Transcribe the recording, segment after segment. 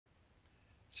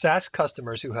SAS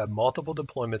customers who have multiple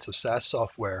deployments of SAS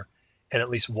software and at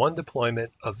least one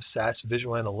deployment of SAS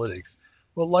Visual Analytics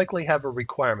will likely have a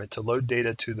requirement to load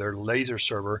data to their LASR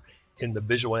server in the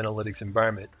Visual Analytics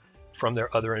environment from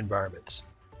their other environments.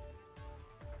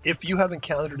 If you have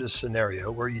encountered a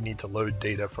scenario where you need to load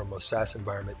data from a SAS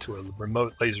environment to a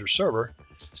remote LASR server,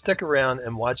 stick around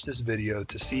and watch this video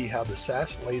to see how the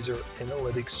SAS LASR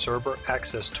Analytics server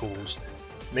access tools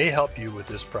may help you with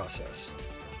this process.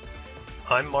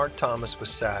 I'm Mark Thomas with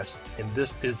SAS, and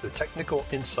this is the Technical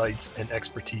Insights and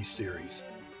Expertise series.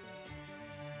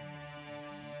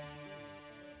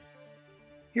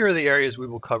 Here are the areas we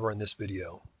will cover in this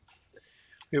video.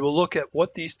 We will look at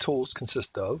what these tools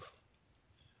consist of,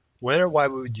 when or why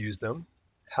we would use them,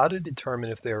 how to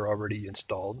determine if they are already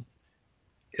installed.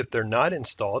 If they're not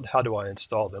installed, how do I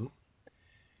install them?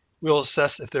 We'll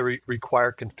assess if they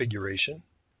require configuration.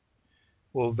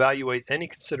 We'll evaluate any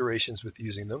considerations with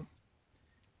using them.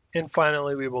 And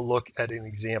finally, we will look at an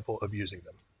example of using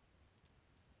them.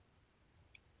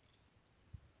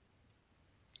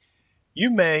 You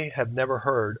may have never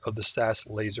heard of the SAS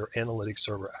LASR Analytic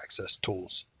Server Access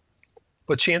tools,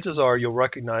 but chances are you'll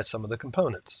recognize some of the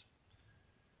components.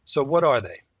 So what are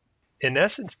they? In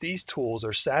essence, these tools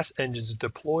are SAS engines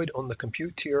deployed on the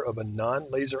compute tier of a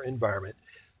non-LASR environment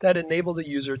that enable the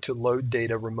user to load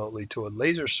data remotely to a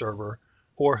LASR server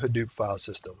or Hadoop file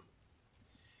system.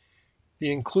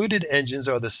 The included engines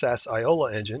are the SAS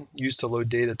IOLA engine, used to load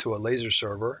data to a LASR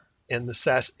server, and the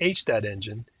SAS HDAT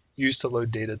engine, used to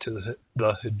load data to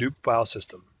the Hadoop file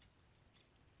system.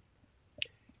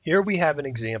 Here we have an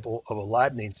example of a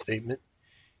lab name statement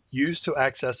used to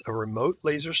access a remote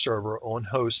LASR server on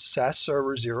host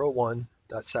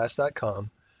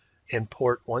sasserver01.sas.com and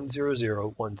port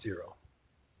 10010.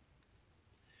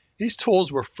 These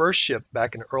tools were first shipped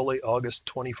back in early August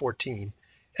 2014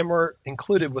 and were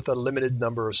included with a limited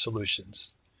number of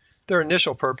solutions. Their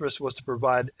initial purpose was to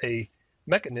provide a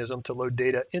mechanism to load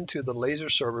data into the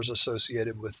LASR servers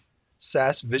associated with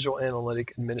SAS Visual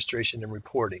Analytic Administration and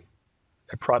Reporting,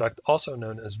 a product also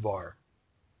known as VAR.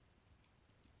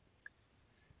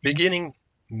 Beginning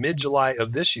mid-July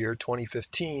of this year,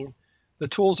 2015, the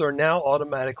tools are now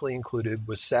automatically included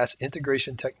with SAS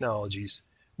Integration Technologies,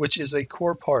 which is a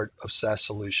core part of SAS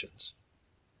Solutions.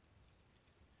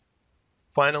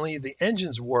 Finally, the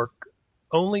engines work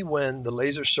only when the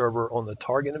LASR server on the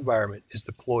target environment is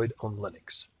deployed on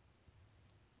Linux.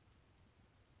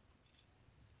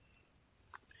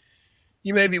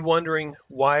 You may be wondering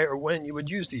why or when you would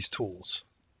use these tools.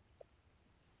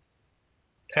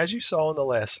 As you saw on the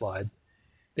last slide,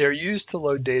 they are used to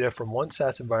load data from one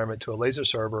SAS environment to a LASR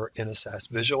server in a SAS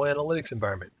Visual Analytics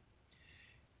environment.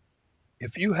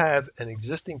 If you have an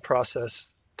existing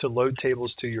process to load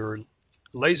tables to your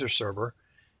LASR server,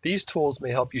 these tools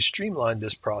may help you streamline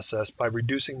this process by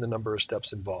reducing the number of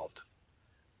steps involved.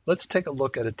 Let's take a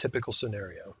look at a typical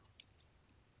scenario.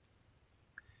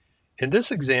 In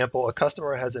this example, a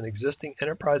customer has an existing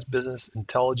enterprise business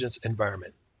intelligence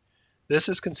environment. This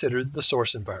is considered the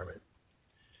source environment.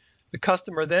 The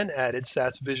customer then added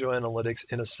SAS Visual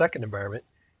Analytics in a second environment,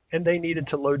 and they needed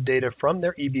to load data from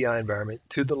their EBI environment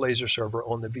to the LASR server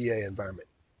on the VA environment,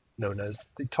 known as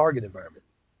the target environment.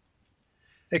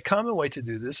 A common way to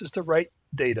do this is to write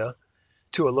data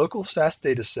to a local SAS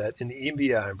dataset in the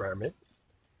EBI environment,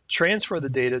 transfer the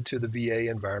data to the VA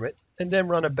environment, and then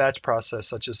run a batch process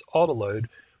such as autoload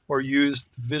or use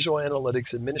Visual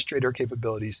Analytics administrator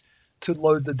capabilities to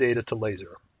load the data to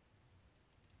LASR.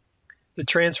 The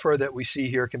transfer that we see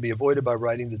here can be avoided by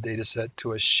writing the dataset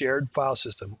to a shared file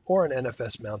system or an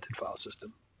NFS-mounted file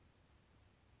system.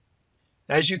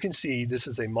 As you can see, this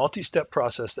is a multi-step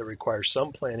process that requires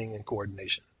some planning and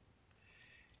coordination.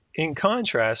 In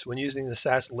contrast, when using the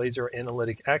SAS LASR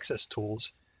Analytic Access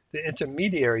tools, the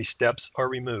intermediary steps are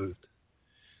removed.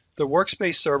 The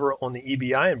workspace server on the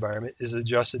EBI environment is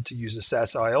adjusted to use the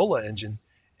SAS IOLA engine,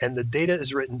 and the data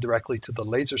is written directly to the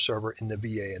LASR server in the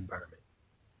VA environment.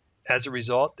 As a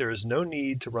result, there is no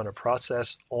need to run a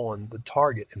process on the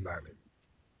target environment.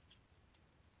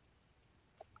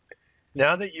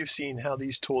 Now that you've seen how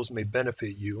these tools may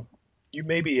benefit you, you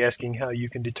may be asking how you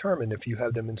can determine if you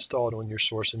have them installed on your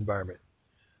source environment.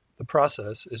 The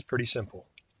process is pretty simple.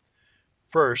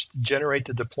 First, generate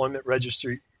the deployment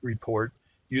registry report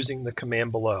using the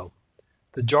command below.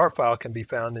 The jar file can be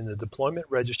found in the deployment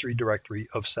registry directory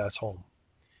of SAS Home.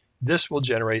 This will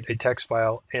generate a text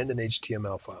file and an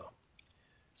HTML file.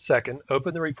 Second,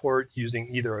 open the report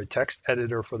using either a text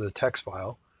editor for the text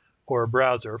file or a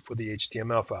browser for the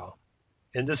HTML file.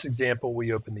 In this example,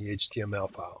 we open the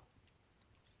HTML file.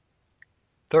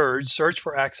 Third, search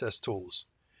for access tools.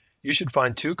 You should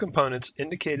find two components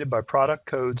indicated by product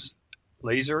codes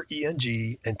LASER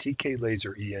ENG and TK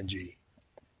LASER ENG.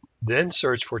 Then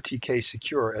search for TK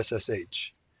Secure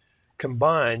SSH.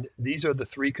 Combined, these are the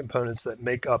three components that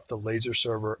make up the laser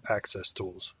server access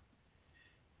tools.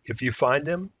 If you find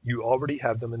them, you already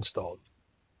have them installed.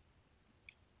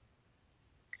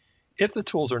 If the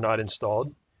tools are not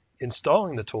installed,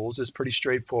 installing the tools is pretty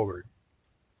straightforward.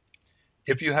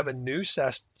 If you have a new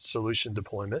SAS solution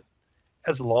deployment,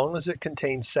 as long as it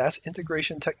contains SAS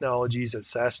integration technologies at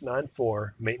SAS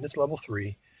 9.4 maintenance level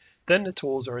 3, then the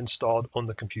tools are installed on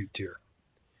the compute tier.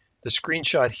 The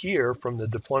screenshot here from the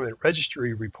deployment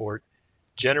registry report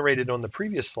generated on the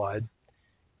previous slide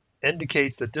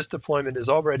indicates that this deployment is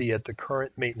already at the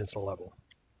current maintenance level.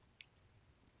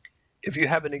 If you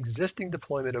have an existing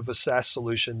deployment of a SAS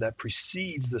solution that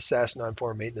precedes the SAS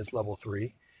 9.4 maintenance level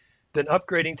 3, then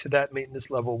upgrading to that maintenance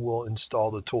level will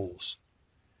install the tools.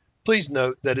 Please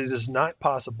note that it is not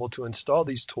possible to install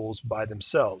these tools by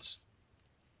themselves.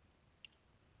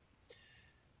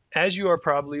 As you are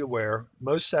probably aware,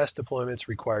 most SAS deployments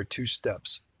require two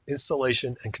steps: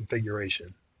 installation and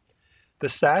configuration. The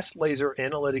SAS LASR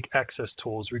Analytic access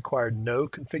tools require no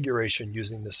configuration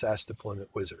using the SAS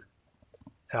deployment wizard.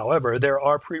 However, there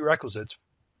are prerequisites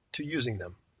to using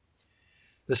them.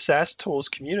 The SAS tools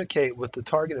communicate with the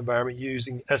target environment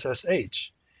using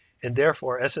SSH, and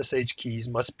therefore SSH keys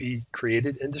must be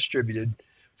created and distributed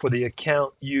for the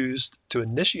account used to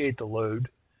initiate the load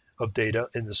of data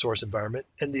in the source environment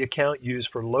and the account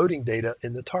used for loading data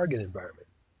in the target environment.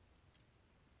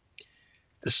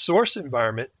 The source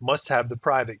environment must have the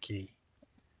private key.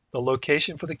 The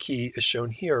location for the key is shown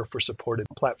here for supported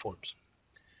platforms.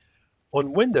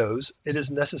 On Windows, it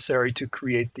is necessary to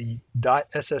create the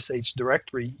 .ssh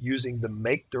directory using the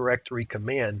make directory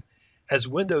command, as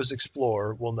Windows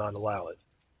Explorer will not allow it.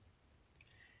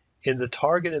 In the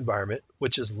target environment,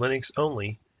 which is Linux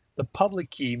only, the public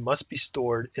key must be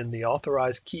stored in the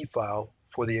authorized key file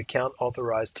for the account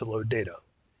authorized to load data.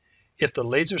 If the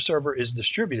laser server is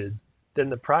distributed, then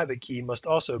the private key must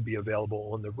also be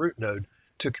available on the root node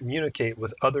to communicate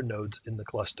with other nodes in the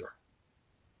cluster.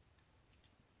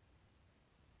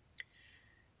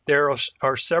 There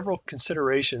are several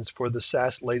considerations for the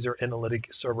SAS LASR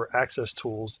Analytic server access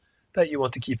tools that you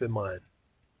want to keep in mind.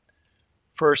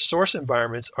 First, source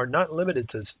environments are not limited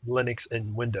to Linux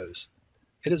and Windows.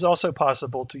 It is also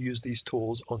possible to use these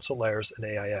tools on Solaris and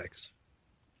AIX.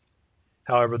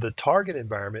 However, the target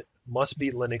environment must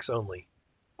be Linux only.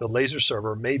 The laser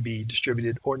server may be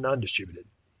distributed or non-distributed.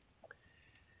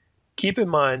 Keep in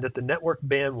mind that the network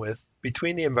bandwidth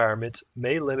between the environments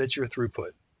may limit your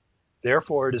throughput.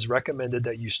 Therefore, it is recommended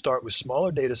that you start with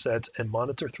smaller datasets and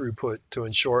monitor throughput to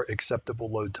ensure acceptable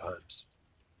load times.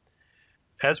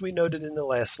 As we noted in the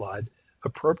last slide,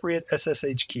 appropriate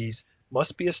SSH keys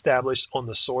must be established on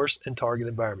the source and target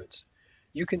environments.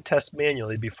 You can test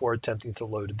manually before attempting to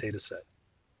load a dataset.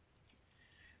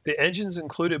 The engines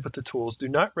included with the tools do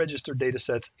not register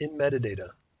datasets in metadata.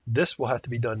 This will have to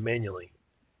be done manually.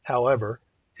 However,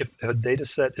 if a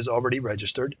dataset is already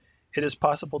registered, it is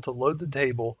possible to load the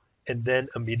table and then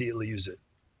immediately use it.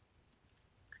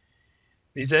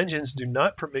 These engines do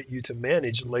not permit you to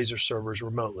manage laser servers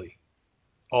remotely.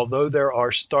 Although there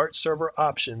are start server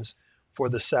options for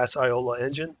the SAS IOLA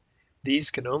engine, these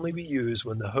can only be used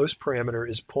when the host parameter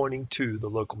is pointing to the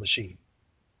local machine.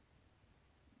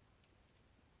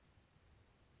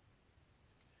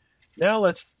 Now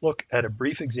let's look at a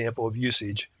brief example of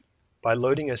usage by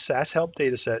loading a SAS help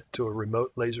dataset to a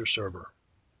remote laser server.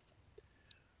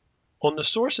 On the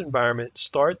source environment,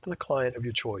 start the client of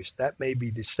your choice. That may be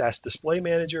the SAS Display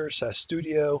Manager, SAS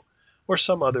Studio, or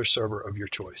some other server of your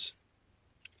choice.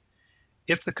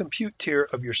 If the compute tier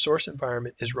of your source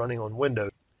environment is running on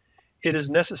Windows, it is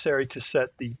necessary to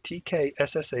set the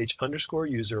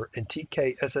TK_SSH_user and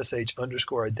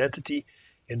TK_SSH_identity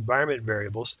environment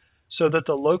variables so that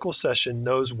the local session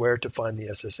knows where to find the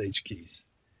SSH keys.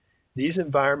 These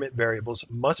environment variables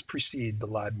must precede the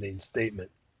live name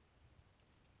statement.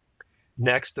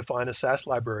 Next, define a SAS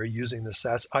library using the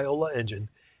SAS IOLA engine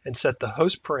and set the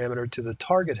host parameter to the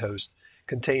target host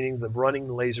containing the running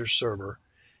laser server,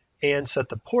 and set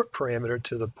the port parameter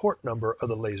to the port number of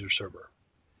the laser server.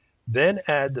 Then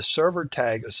add the server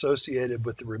tag associated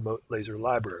with the remote laser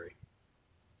library.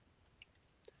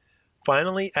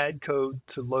 Finally, add code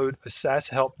to load a SAS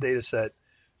help dataset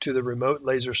to the remote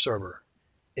laser server.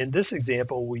 In this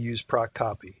example, we use proc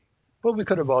copy, but we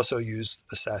could have also used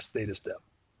a SAS data step.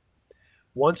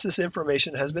 Once this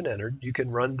information has been entered, you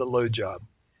can run the load job.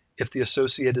 If the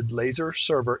associated laser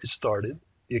server is started,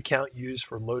 the account used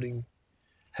for loading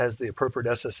has the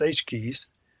appropriate SSH keys,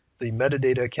 the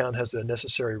metadata account has the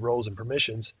necessary roles and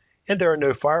permissions, and there are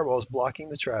no firewalls blocking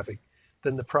the traffic,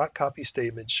 then the proc copy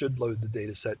statement should load the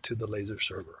dataset to the laser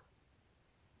server.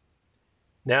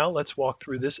 Now let's walk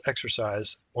through this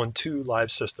exercise on 2 live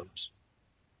systems.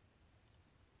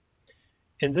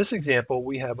 In this example,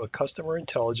 we have a Customer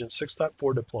Intelligence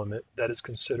 6.4 deployment that is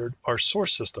considered our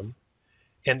source system,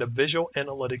 and a Visual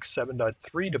Analytics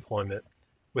 7.3 deployment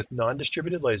with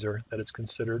non-distributed laser that is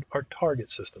considered our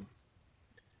target system.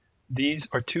 These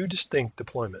are 2 distinct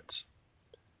deployments.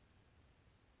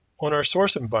 On our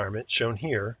source environment, shown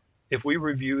here, if we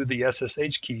review the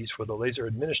SSH keys for the laser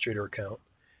administrator account,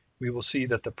 we will see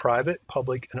that the private,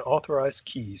 public, and authorized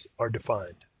keys are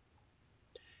defined.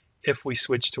 If we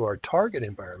switch to our target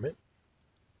environment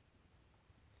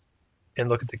and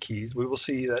look at the keys, we will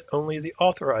see that only the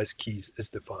authorized keys is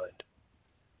defined.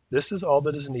 This is all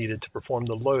that is needed to perform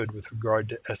the load with regard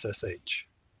to SSH.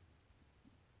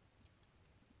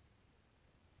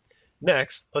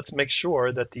 Next, let's make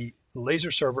sure that the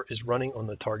laser server is running on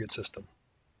the target system.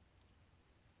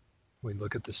 We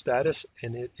look at the status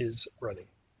and it is running.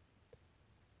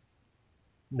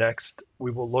 Next,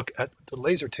 we will look at the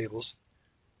laser tables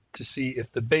to see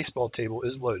if the baseball table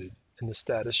is loaded, and the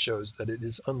status shows that it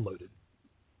is unloaded.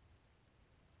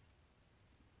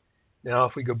 Now,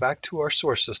 if we go back to our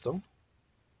source system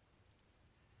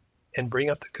and bring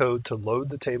up the code to load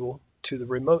the table to the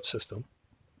remote system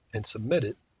and submit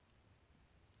it,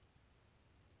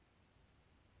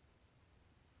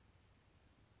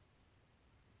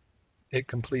 it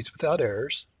completes without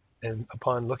errors, and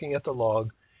upon looking at the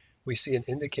log, we see an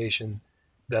indication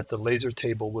that the laser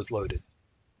table was loaded.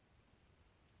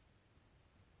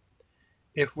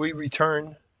 If we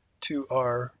return to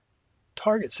our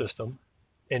target system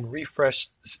and refresh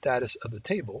the status of the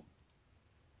table,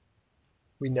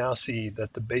 we now see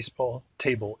that the baseball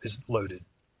table is loaded.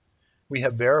 We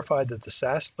have verified that the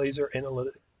SAS LASR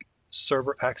Analytic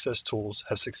server access tools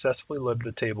have successfully loaded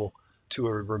a table to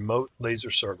a remote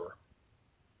laser server.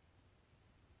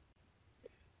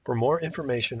 For more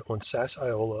information on SAS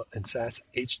IOLA and SAS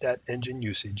HDAT engine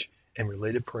usage and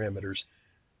related parameters,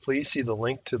 please see the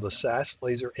link to the SAS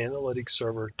LASR Analytics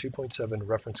Server 2.7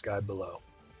 reference guide below.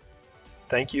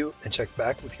 Thank you, and check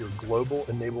back with your global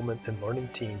enablement and learning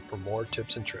team for more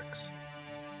tips and tricks.